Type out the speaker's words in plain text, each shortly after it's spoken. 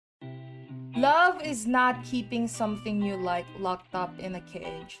Love is not keeping something you like locked up in a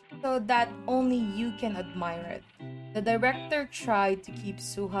cage so that only you can admire it. The director tried to keep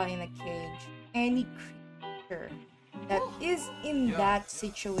Suha in a cage. Any creature that is in that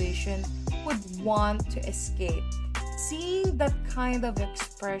situation would want to escape. Seeing that kind of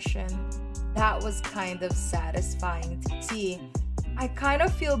expression, that was kind of satisfying to see. I kind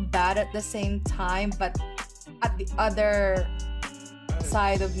of feel bad at the same time, but at the other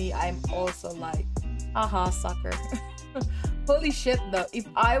side of me, I'm also like, haha, sucker. Holy shit though, if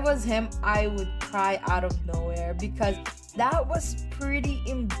I was him, I would cry out of nowhere because that was pretty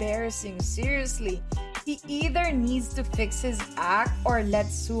embarrassing. Seriously, he either needs to fix his act or let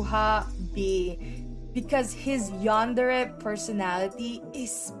Suha be, because his yandere personality is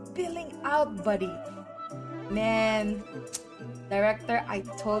spilling out, buddy. Man, director, I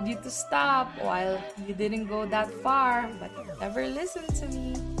told you to stop while you didn't go that far, but you never listened to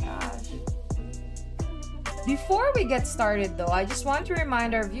me. Gosh. Before we get started though, I just want to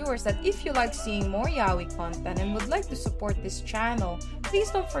remind our viewers that if you like seeing more yaoi content and would like to support this channel,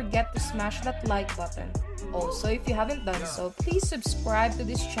 please don't forget to smash that like button. Also, if you haven't done so, please subscribe to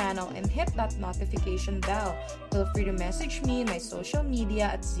this channel and hit that notification bell. Feel free to message me in my social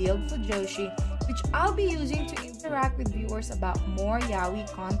media at Zealed Fujoshi, which I'll be using to interact with viewers about more yaoi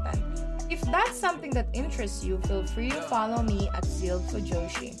content. If that's something that interests you, feel free to follow me at Zealed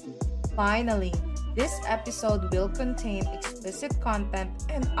Fujoshi. Finally, this episode will contain explicit content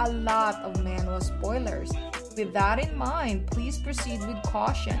and a lot of manhwa spoilers. With that in mind, please proceed with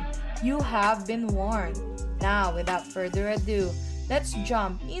caution. You have been warned. Now, without further ado, let's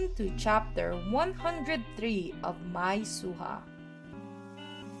jump into chapter 103 of My Suha.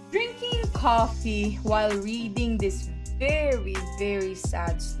 Drinking coffee while reading this very, very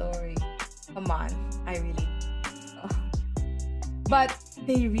sad story. Come on, I really... But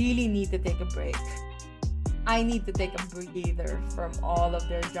they really need to take a break. I need to take a breather from all of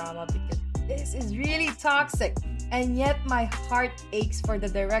their drama because this is really toxic. And yet my heart aches for the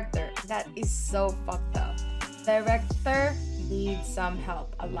director. That is so fucked up. Director needs some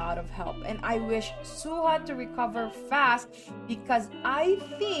help, a lot of help. And I wish Suha to recover fast because I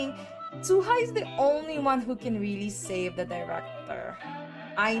think Suha is the only one who can really save the director.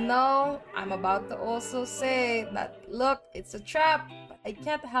 I know I'm about to also say that, look, it's a trap, but I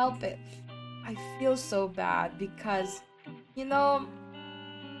can't help it. I feel so bad because, you know,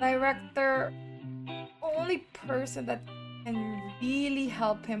 director, only person that can really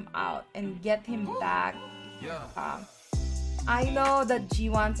help him out and get him back. I know that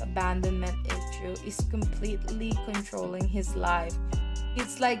Jiwon's abandonment issue is completely controlling his life.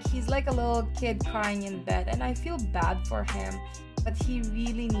 It's like he's like a little kid crying in bed, and I feel bad for him. But he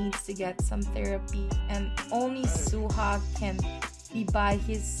really needs to get some therapy, and only Suha can be by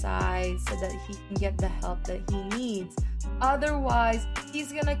his side so that he can get the help that he needs. Otherwise,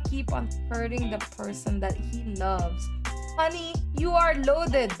 he's gonna keep on hurting the person that he loves. Honey, you are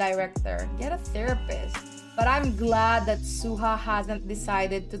loaded, director. Get a therapist. But I'm glad that Suha hasn't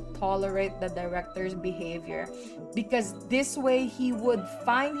decided to tolerate the director's behavior, because this way he would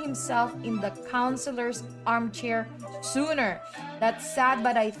find himself in the counselor's armchair sooner. That's sad,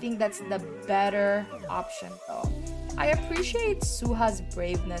 but I think that's the better option though. I appreciate Suha's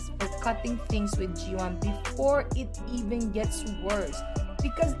braveness for cutting things with Jiwon before it even gets worse,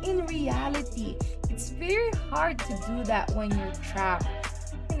 because in reality, it's very hard to do that when you're trapped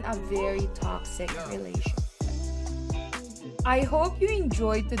in a very toxic relationship. I hope you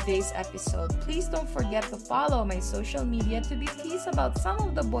enjoyed today's episode. Please don't forget to follow my social media to be teased about some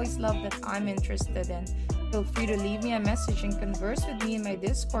of the boys' love that I'm interested in. Feel free to leave me a message and converse with me in my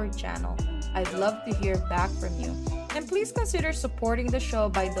Discord channel. I'd love to hear back from you. And please consider supporting the show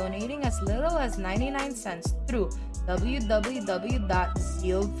by donating as little as 99 cents through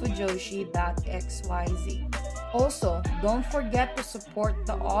www.zealedfujoshi.xyz. Also, don't forget to support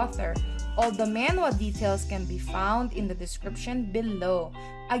the author. All the manhwa details can be found in the description below.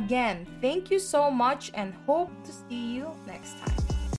 Again, thank you so much and hope to see you next time.